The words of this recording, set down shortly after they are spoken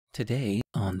Today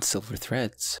on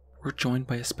SilverThreads, we're joined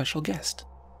by a special guest,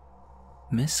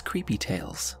 Miss Creepy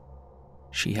Tales.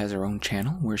 She has her own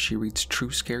channel where she reads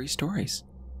true scary stories.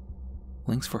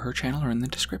 Links for her channel are in the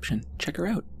description. Check her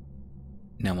out.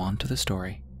 Now on to the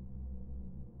story.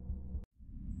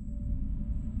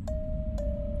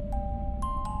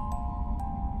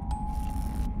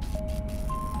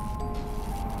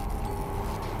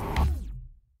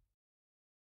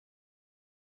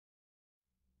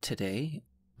 Today,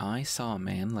 I saw a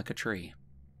man like a tree.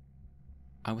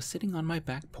 I was sitting on my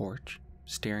back porch,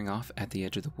 staring off at the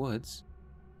edge of the woods,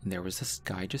 and there was this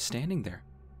guy just standing there,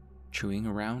 chewing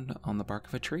around on the bark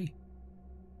of a tree.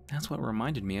 That's what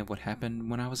reminded me of what happened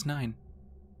when I was 9.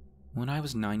 When I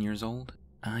was 9 years old,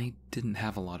 I didn't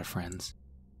have a lot of friends.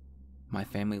 My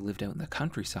family lived out in the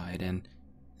countryside, and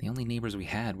the only neighbors we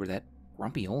had were that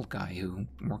grumpy old guy who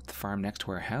worked the farm next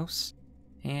to our house,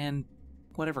 and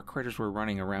whatever critters were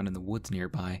running around in the woods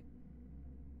nearby.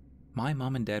 My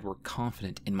mom and dad were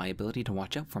confident in my ability to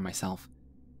watch out for myself,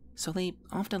 so they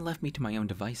often left me to my own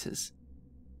devices.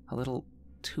 A little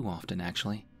too often,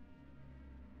 actually.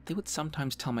 They would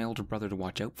sometimes tell my older brother to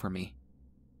watch out for me,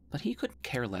 but he could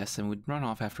care less and would run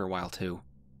off after a while too.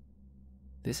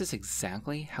 This is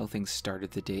exactly how things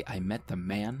started the day I met the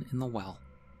man in the well.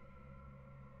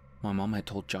 My mom had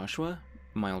told Joshua,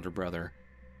 my older brother,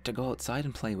 to go outside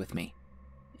and play with me.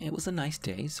 It was a nice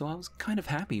day, so I was kind of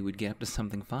happy we'd get up to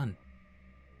something fun.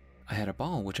 I had a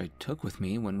ball which I took with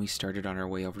me when we started on our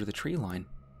way over to the tree line.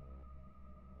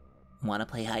 "Wanna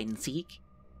play hide and seek?"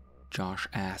 Josh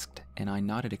asked, and I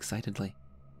nodded excitedly.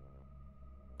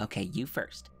 "Okay, you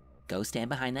first. Go stand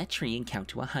behind that tree and count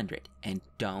to 100, and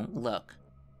don't look."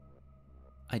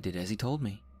 I did as he told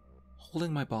me,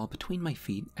 holding my ball between my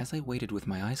feet as I waited with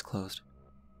my eyes closed.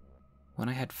 When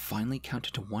I had finally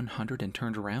counted to 100 and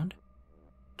turned around,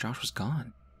 Josh was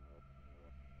gone.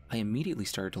 I immediately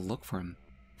started to look for him,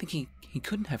 thinking he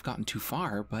couldn't have gotten too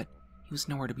far, but he was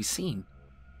nowhere to be seen.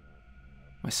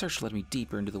 My search led me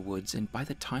deeper into the woods, and by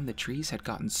the time the trees had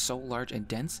gotten so large and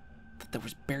dense that there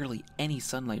was barely any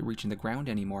sunlight reaching the ground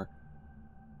anymore,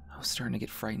 I was starting to get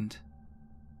frightened.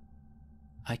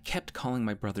 I kept calling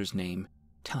my brother's name,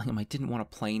 telling him I didn't want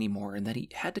to play anymore and that he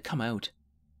had to come out.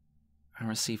 I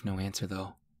received no answer,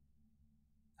 though.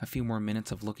 A few more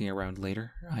minutes of looking around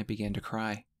later, I began to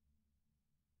cry.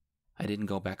 I didn't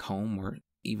go back home or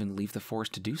even leave the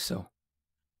forest to do so.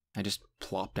 I just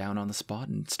plopped down on the spot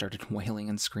and started wailing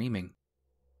and screaming.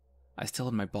 I still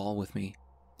had my ball with me,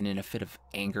 and in a fit of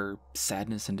anger,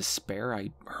 sadness, and despair,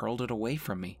 I hurled it away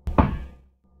from me.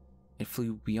 It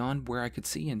flew beyond where I could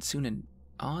see, and soon an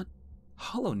odd,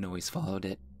 hollow noise followed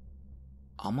it,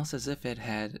 almost as if it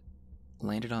had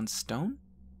landed on stone?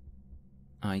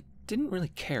 I didn't really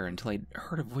care until I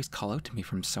heard a voice call out to me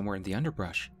from somewhere in the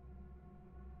underbrush.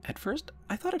 At first,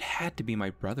 I thought it had to be my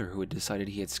brother who had decided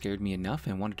he had scared me enough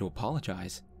and wanted to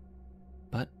apologize.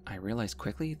 But I realized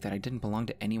quickly that I didn't belong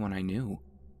to anyone I knew.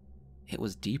 It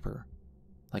was deeper,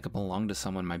 like it belonged to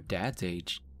someone my dad's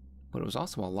age, but it was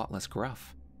also a lot less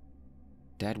gruff.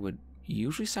 Dad would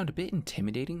usually sound a bit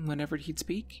intimidating whenever he'd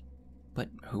speak, but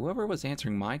whoever was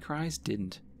answering my cries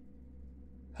didn't.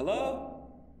 "Hello?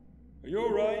 Are you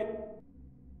alright?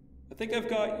 I think I've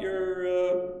got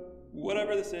your,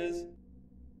 whatever this is."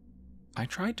 I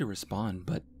tried to respond,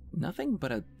 but nothing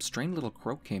but a strained little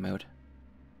croak came out.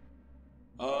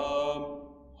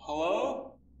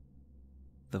 Hello?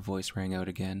 The voice rang out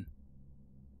again.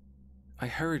 I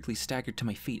hurriedly staggered to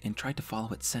my feet and tried to follow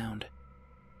its sound.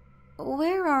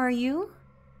 "Where are you?"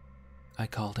 I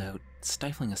called out,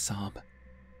 stifling a sob.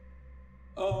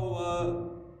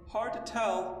 Hard to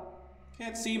tell.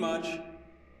 Can't see much.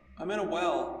 I'm in a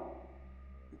well.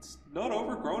 It's not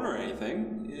overgrown or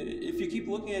anything. If you keep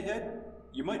looking ahead,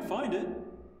 you might find it.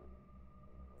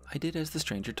 I did as the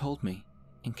stranger told me,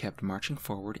 and kept marching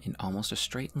forward in almost a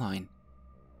straight line.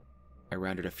 I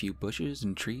rounded a few bushes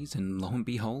and trees, and lo and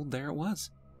behold, there it was.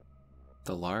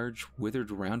 The large, withered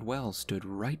round well stood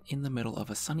right in the middle of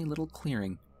a sunny little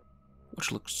clearing,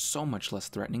 which looked so much less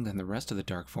threatening than the rest of the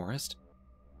dark forest.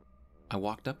 I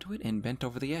walked up to it and bent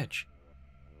over the edge,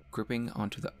 gripping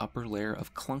onto the upper layer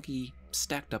of clunky,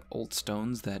 stacked up old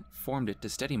stones that formed it to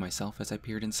steady myself as I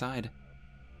peered inside.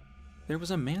 There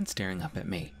was a man staring up at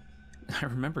me. I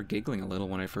remember giggling a little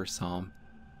when I first saw him.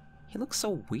 He looked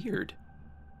so weird.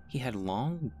 He had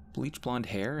long, bleach blonde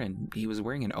hair, and he was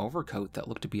wearing an overcoat that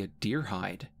looked to be a deer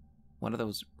hide, one of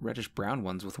those reddish-brown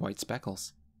ones with white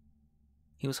speckles.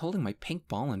 He was holding my pink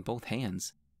ball in both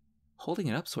hands, holding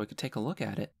it up so I could take a look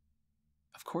at it.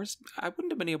 Of course, I wouldn't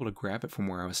have been able to grab it from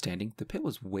where I was standing. The pit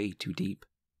was way too deep.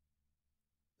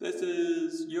 "This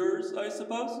is yours, I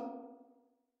suppose?"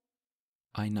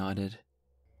 I nodded.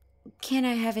 Can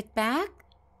I have it back?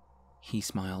 He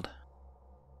smiled.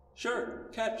 Sure,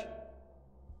 catch.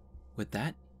 With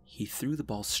that, he threw the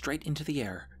ball straight into the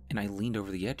air, and I leaned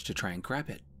over the edge to try and grab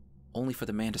it, only for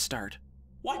the man to start.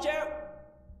 Watch out!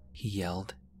 He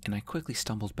yelled, and I quickly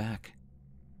stumbled back.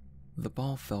 The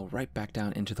ball fell right back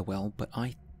down into the well, but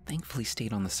I thankfully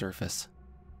stayed on the surface.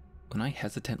 When I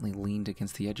hesitantly leaned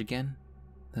against the edge again,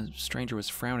 the stranger was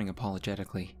frowning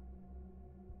apologetically.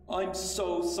 I'm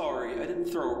so sorry, I didn't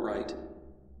throw it right.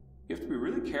 You have to be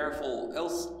really careful,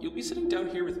 else you'll be sitting down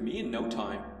here with me in no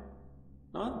time.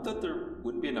 Not that there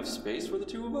wouldn't be enough space for the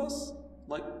two of us.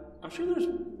 Like, I'm sure there's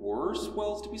worse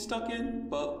wells to be stuck in,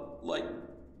 but, like,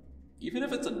 even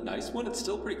if it's a nice one, it's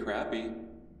still pretty crappy.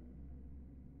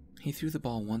 He threw the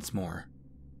ball once more.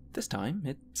 This time,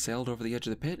 it sailed over the edge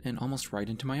of the pit and almost right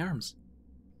into my arms.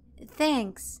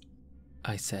 Thanks.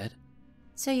 I said.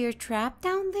 So you're trapped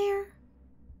down there?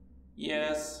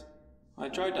 Yes. I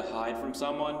tried to hide from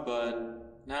someone,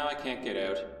 but now I can't get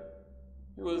out.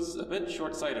 It was a bit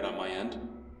short-sighted on my end.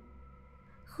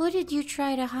 Who did you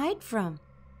try to hide from?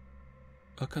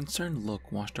 A concerned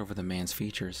look washed over the man's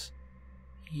features.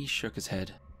 He shook his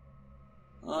head.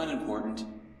 Unimportant.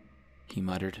 He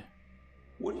muttered.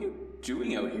 What are you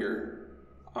doing out here?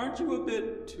 Aren't you a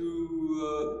bit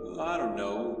too, I don't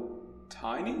know,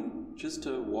 tiny? Just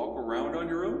to walk around on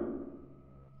your own?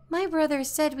 My brother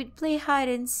said we'd play hide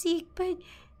and seek, but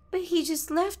he just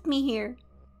left me here.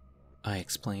 I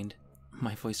explained,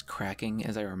 my voice cracking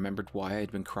as I remembered why I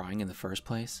had been crying in the first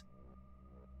place.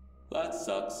 That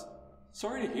sucks.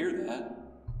 Sorry to hear that.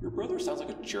 Your brother sounds like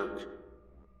a jerk.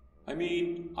 I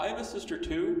mean, I have a sister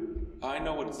too. I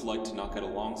know what it's like to not get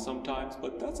along sometimes,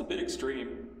 but that's a bit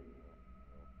extreme.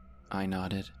 I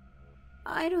nodded.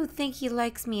 I don't think he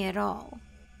likes me at all.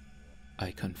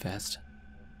 I confessed.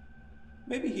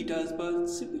 Maybe he does, but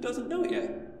simply doesn't know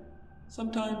yet.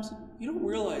 Sometimes you don't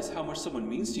realize how much someone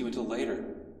means to you until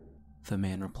later. The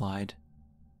man replied.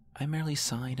 I merely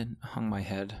sighed and hung my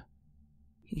head.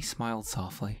 He smiled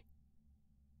softly.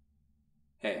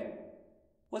 Hey,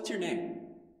 what's your name?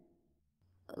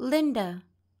 Linda.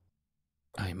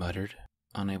 I muttered,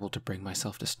 unable to bring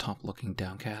myself to stop looking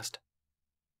downcast.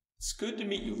 It's good to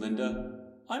meet you, Linda.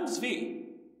 I'm Zvi.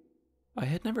 I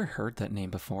had never heard that name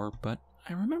before, but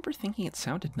I remember thinking it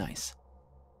sounded nice.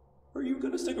 Are you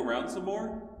gonna stick around some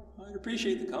more? I'd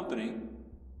appreciate the company.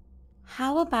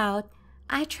 How about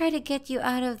I try to get you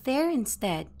out of there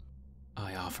instead?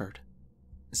 I offered.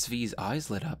 Zvi's eyes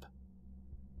lit up.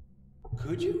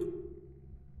 Could you?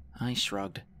 I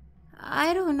shrugged.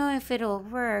 I don't know if it'll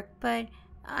work, but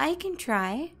I can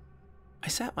try. I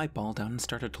sat my ball down and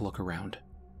started to look around.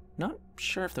 Not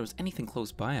sure if there was anything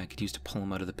close by I could use to pull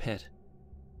him out of the pit.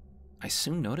 I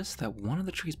soon noticed that one of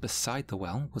the trees beside the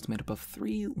well was made up of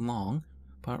 3 long,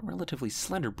 but relatively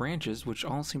slender branches which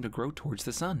all seemed to grow towards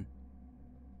the sun.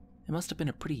 It must have been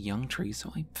a pretty young tree,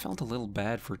 so I felt a little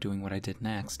bad for doing what I did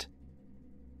next.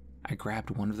 I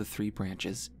grabbed one of the 3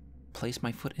 branches, placed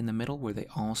my foot in the middle where they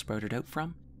all sprouted out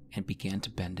from, and began to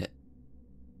bend it.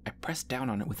 I pressed down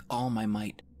on it with all my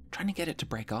might, trying to get it to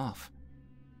break off.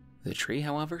 The tree,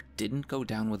 however, didn't go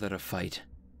down without a fight.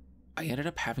 I ended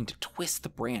up having to twist the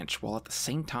branch while at the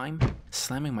same time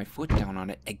slamming my foot down on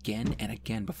it again and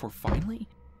again before finally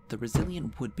the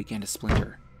resilient wood began to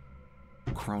splinter.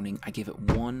 Groaning, I gave it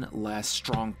one last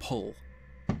strong pull.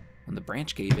 When the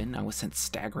branch gave in, I was sent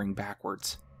staggering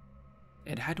backwards.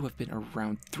 It had to have been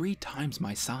around 3 times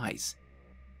my size.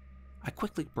 I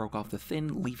quickly broke off the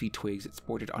thin, leafy twigs it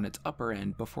sported on its upper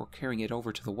end before carrying it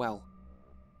over to the well.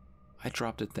 I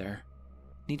dropped it there.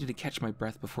 Needed to catch my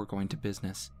breath before going to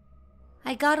business.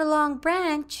 I got a long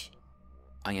branch,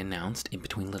 I announced in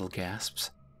between little gasps.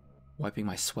 Wiping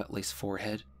my sweat-laced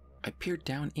forehead, I peered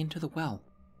down into the well,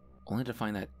 only to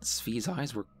find that Zvi's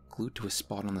eyes were glued to a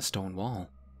spot on the stone wall.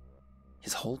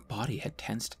 His whole body had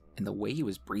tensed, and the way he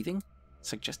was breathing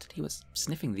suggested he was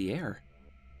sniffing the air.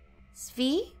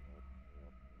 Zvi?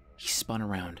 He spun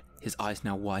around, his eyes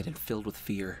now wide and filled with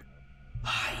fear.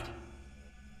 Hide!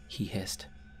 He hissed.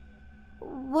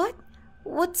 What?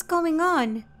 What's going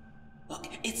on? Look,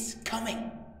 it's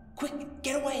coming! Quick,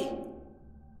 get away!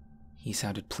 He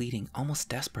sounded pleading, almost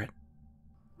desperate.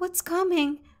 What's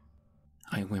coming?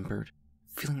 I whimpered,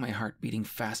 feeling my heart beating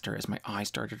faster as my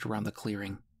eyes darted around the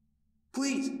clearing.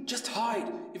 Please, just hide!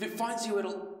 If it finds you,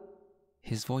 it'll...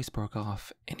 His voice broke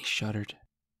off, and he shuddered.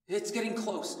 It's getting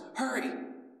close! Hurry!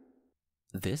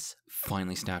 This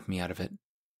finally snapped me out of it.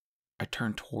 I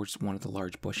turned towards one of the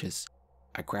large bushes.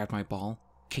 I grabbed my ball,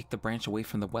 kicked the branch away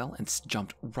from the well, and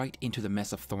jumped right into the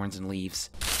mess of thorns and leaves.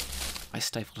 I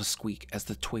stifled a squeak as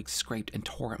the twigs scraped and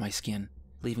tore at my skin,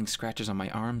 leaving scratches on my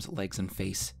arms, legs, and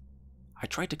face. I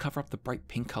tried to cover up the bright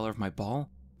pink color of my ball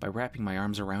by wrapping my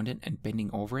arms around it and bending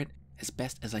over it as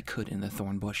best as I could in the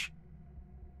thorn bush.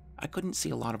 I couldn't see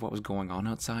a lot of what was going on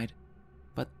outside,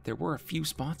 but there were a few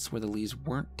spots where the leaves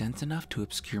weren't dense enough to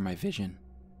obscure my vision.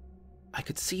 I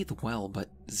could see the well, but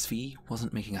Zvi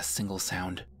wasn't making a single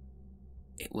sound.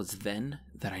 It was then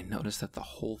that I noticed that the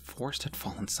whole forest had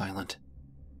fallen silent.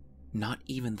 Not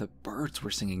even the birds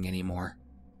were singing anymore.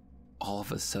 All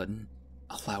of a sudden,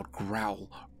 a loud growl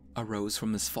arose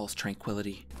from this false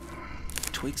tranquility.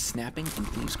 Twigs snapping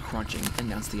and leaves crunching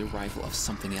announced the arrival of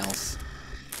something else.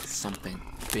 Something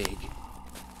big.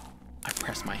 I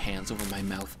pressed my hands over my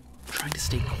mouth, trying to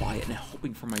stay quiet and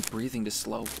hoping for my breathing to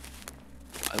slow.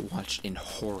 I watched in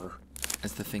horror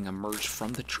as the thing emerged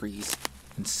from the trees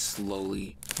and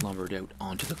slowly lumbered out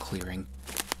onto the clearing.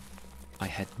 I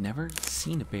had never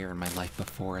seen a bear in my life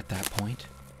before at that point,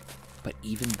 but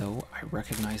even though I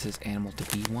recognized this animal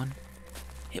to be one,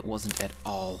 it wasn't at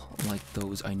all like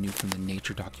those I knew from the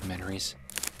nature documentaries.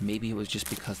 Maybe it was just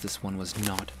because this one was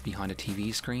not behind a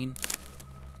TV screen,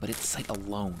 but its sight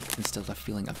alone instilled a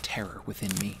feeling of terror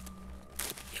within me.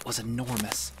 It was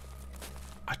enormous.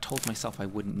 I told myself I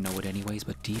wouldn't know it anyways,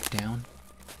 but deep down,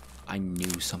 I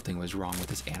knew something was wrong with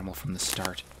this animal from the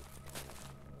start.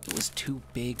 It was too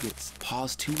big, its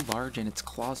paws too large, and its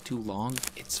claws too long.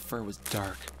 Its fur was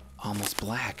dark, almost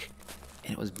black,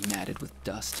 and it was matted with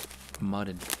dust, mud,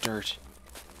 and dirt.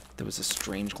 There was a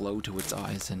strange glow to its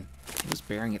eyes, and it was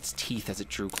baring its teeth as it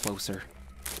drew closer.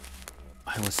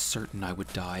 I was certain I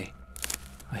would die.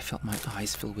 I felt my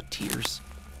eyes fill with tears.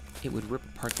 It would rip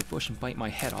apart the bush and bite my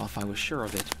head off, I was sure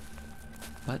of it.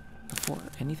 But before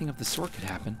anything of the sort could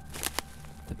happen,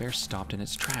 the bear stopped in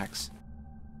its tracks.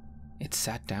 It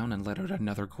sat down and let out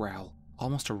another growl,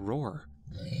 almost a roar.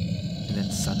 And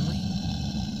then suddenly,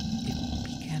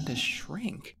 it began to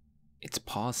shrink. Its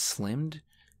paws slimmed,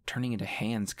 turning into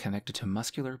hands connected to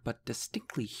muscular but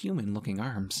distinctly human-looking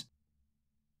arms.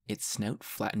 Its snout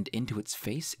flattened into its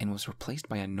face and was replaced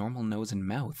by a normal nose and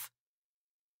mouth.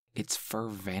 Its fur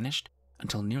vanished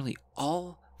until nearly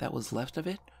all that was left of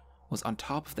it was on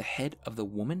top of the head of the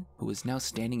woman who was now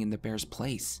standing in the bear's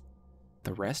place.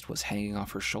 The rest was hanging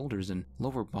off her shoulders and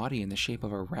lower body in the shape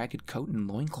of a ragged coat and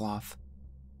loincloth.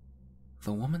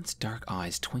 The woman's dark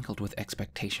eyes twinkled with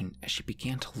expectation as she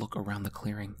began to look around the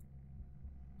clearing.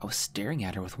 I was staring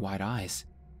at her with wide eyes,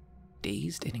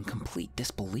 dazed and in complete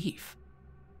disbelief.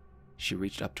 She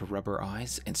reached up to rub her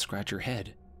eyes and scratch her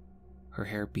head, her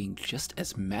hair being just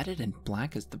as matted and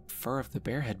black as the fur of the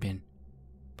bear had been,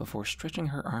 before stretching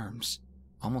her arms,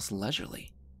 almost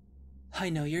leisurely. I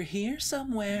know you're here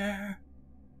somewhere,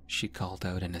 she called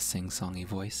out in a sing-songy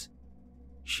voice.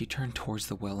 She turned towards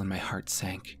the well and my heart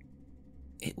sank.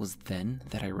 It was then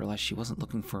that I realized she wasn't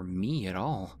looking for me at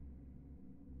all.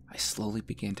 I slowly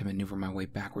began to maneuver my way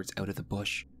backwards out of the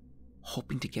bush,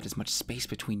 hoping to get as much space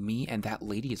between me and that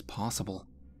lady as possible.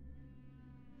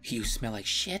 You smell like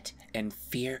shit and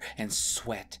fear and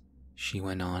sweat, she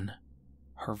went on.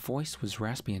 Her voice was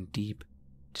raspy and deep.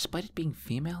 Despite it being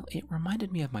female, it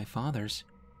reminded me of my father's.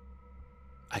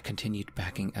 I continued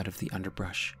backing out of the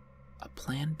underbrush, a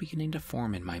plan beginning to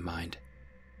form in my mind.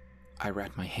 I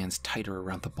wrapped my hands tighter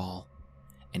around the ball,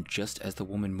 and just as the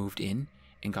woman moved in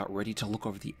and got ready to look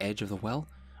over the edge of the well,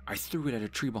 I threw it at a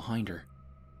tree behind her.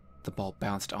 The ball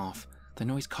bounced off, the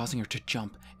noise causing her to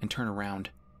jump and turn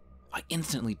around. I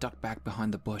instantly ducked back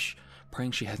behind the bush,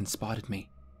 praying she hadn't spotted me.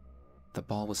 The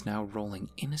ball was now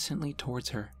rolling innocently towards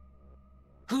her.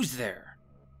 "Who's there?"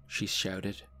 she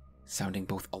shouted, sounding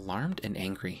both alarmed and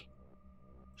angry.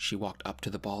 She walked up to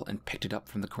the ball and picked it up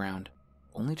from the ground,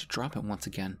 only to drop it once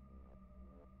again.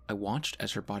 I watched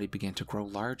as her body began to grow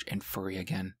large and furry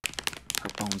again, her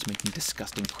bones making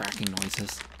disgusting cracking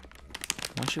noises.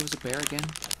 Once she was a bear again,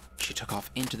 she took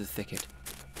off into the thicket,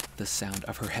 the sound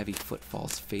of her heavy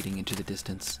footfalls fading into the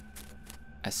distance.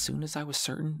 As soon as I was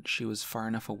certain she was far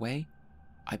enough away,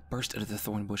 I burst out of the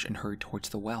thorn bush and hurried towards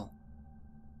the well.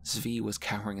 Zvi was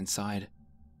cowering inside,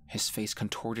 his face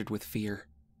contorted with fear.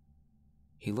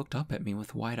 He looked up at me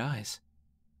with wide eyes.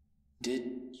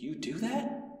 "Did you do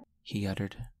that?" he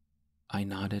uttered. I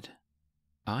nodded.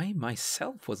 I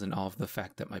myself was in awe of the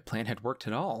fact that my plan had worked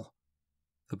at all.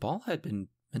 The ball had been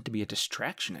meant to be a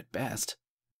distraction at best.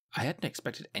 I hadn't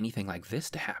expected anything like this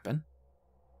to happen.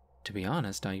 To be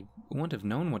honest, I wouldn't have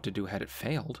known what to do had it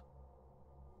failed.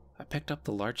 I picked up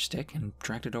the large stick and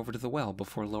dragged it over to the well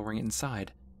before lowering it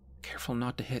inside, careful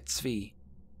not to hit Zvi.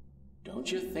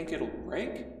 "Don't you think it'll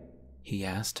break?" he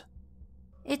asked.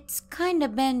 It's kinda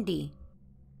bendy.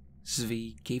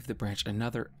 Zvi gave the branch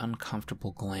another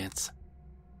uncomfortable glance.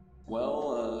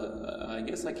 "Well, I I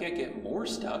guess I can't get more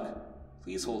stuck.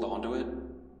 Please hold on to it.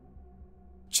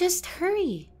 Just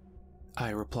hurry. I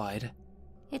replied.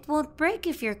 It won't break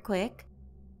if you're quick.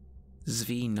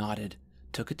 Zvi nodded,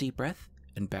 took a deep breath,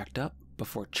 and backed up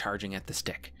before charging at the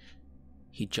stick.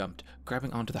 He jumped,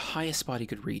 grabbing onto the highest spot he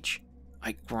could reach.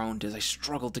 I groaned as I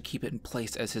struggled to keep it in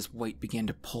place as his weight began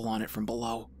to pull on it from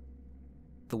below.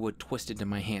 The wood twisted in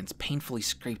my hands, painfully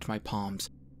scraped my palms,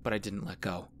 but I didn't let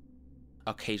go.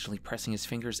 Occasionally pressing his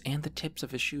fingers and the tips of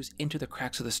his shoes into the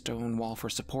cracks of the stone wall for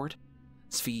support,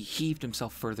 Zvi heaved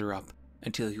himself further up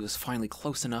until he was finally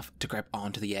close enough to grab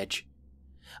onto the edge.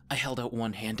 I held out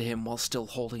one hand to him while still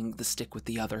holding the stick with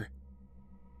the other.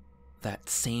 That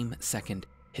same second,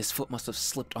 his foot must have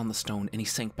slipped on the stone and he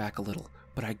sank back a little,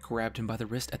 but I grabbed him by the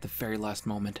wrist at the very last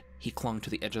moment. He clung to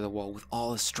the edge of the wall with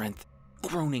all his strength,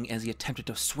 groaning as he attempted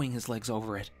to swing his legs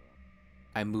over it.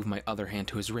 I moved my other hand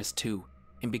to his wrist too,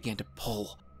 and began to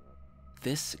pull.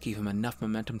 This gave him enough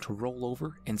momentum to roll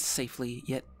over and safely,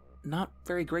 yet not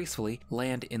very gracefully,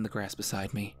 land in the grass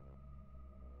beside me.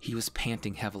 He was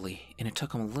panting heavily, and it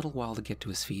took him a little while to get to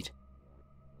his feet.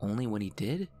 Only when he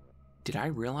did I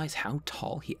realize how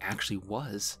tall he actually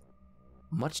was.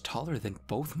 Much taller than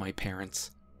both my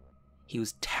parents. He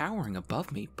was towering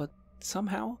above me, but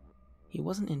somehow he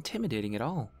wasn't intimidating at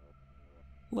all.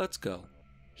 "Let's go,"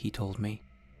 he told me.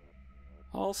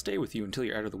 "I'll stay with you until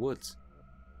you're out of the woods."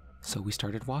 So we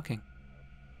started walking.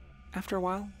 After a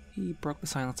while, he broke the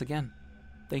silence again.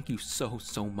 "Thank you so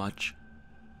much,"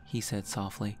 he said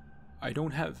softly. "I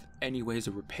don't have any ways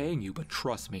of repaying you, but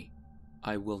trust me,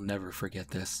 I will never forget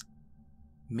this.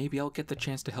 Maybe I'll get the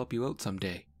chance to help you out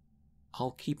someday.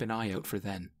 I'll keep an eye out for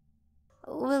then."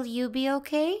 Will you be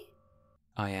okay?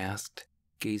 I asked,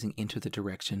 gazing into the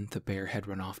direction the bear had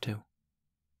run off to.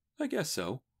 "I guess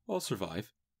so. I'll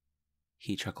survive."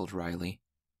 He chuckled wryly.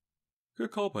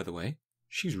 "Good call, by the way.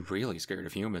 She's really scared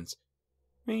of humans.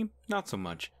 Me, not so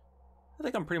much. I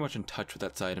think I'm pretty much in touch with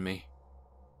that side of me.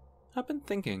 I've been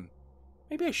thinking,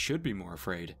 maybe I should be more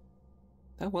afraid.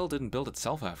 That well didn't build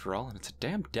itself after all, and it's a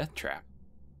damn death trap.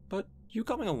 But you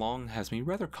coming along has me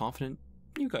rather confident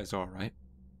you guys are alright."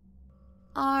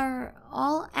 Are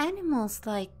all animals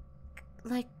like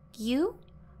you?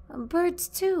 Birds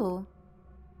too?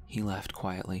 He laughed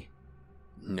quietly.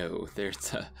 "No,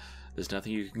 there's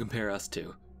nothing you can compare us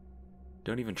to.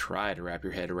 Don't even try to wrap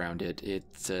your head around it.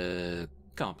 It's,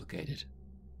 complicated."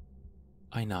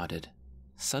 I nodded.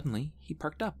 Suddenly, he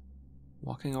perked up,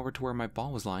 walking over to where my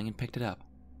ball was lying and picked it up.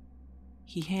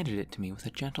 He handed it to me with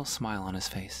a gentle smile on his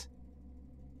face.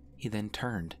 He then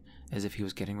turned, as if he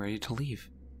was getting ready to leave.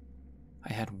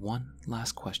 I had one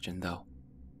last question, though.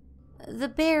 The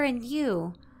bear and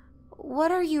you,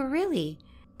 what are you really?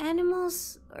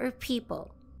 Animals or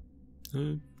people?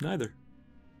 Neither,"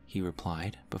 he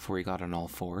replied before he got on all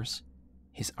fours,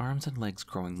 his arms and legs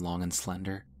growing long and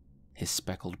slender, his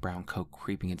speckled brown coat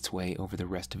creeping its way over the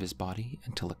rest of his body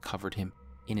until it covered him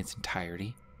in its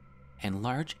entirety, and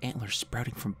large antlers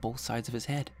sprouting from both sides of his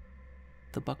head.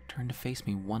 The buck turned to face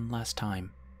me one last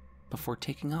time, before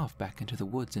taking off back into the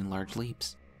woods in large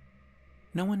leaps.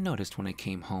 No one noticed when I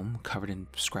came home covered in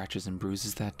scratches and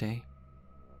bruises that day.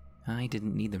 I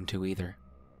didn't need them to either.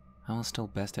 I was still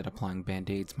best at applying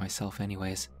band-aids myself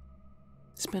anyways.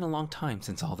 It's been a long time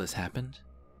since all this happened.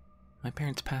 My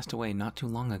parents passed away not too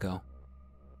long ago.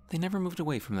 They never moved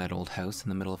away from that old house in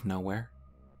the middle of nowhere,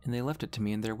 and they left it to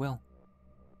me in their will.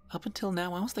 Up until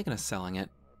now, I was thinking of selling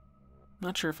it.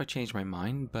 Not sure if I changed my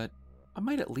mind, but I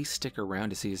might at least stick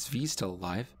around to see if V's still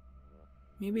alive.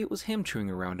 Maybe it was him chewing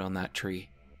around on that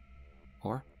tree.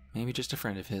 Or maybe just a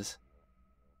friend of his.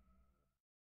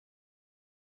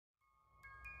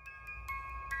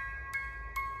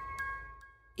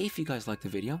 If you guys liked the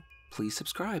video, please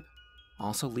subscribe.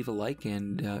 Also leave a like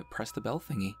and press the bell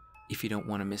thingy if you don't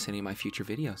want to miss any of my future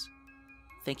videos.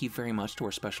 Thank you very much to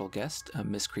our special guest,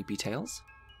 Miss Creepy Tales.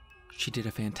 She did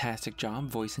a fantastic job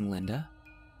voicing Linda.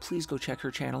 Please go check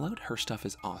her channel out, her stuff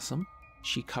is awesome.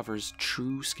 She covers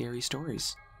true scary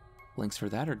stories. Links for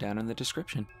that are down in the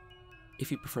description.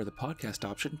 If you prefer the podcast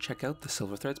option, check out the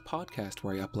silverThreads podcast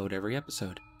where I upload every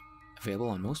episode. Available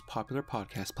on most popular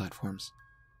podcast platforms.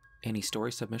 Any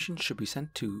story submissions should be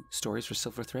sent to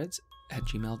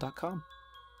storiesforsilverthreads@gmail.com.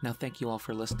 Now thank you all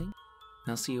for listening, and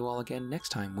I'll see you all again next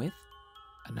time with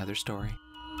another story.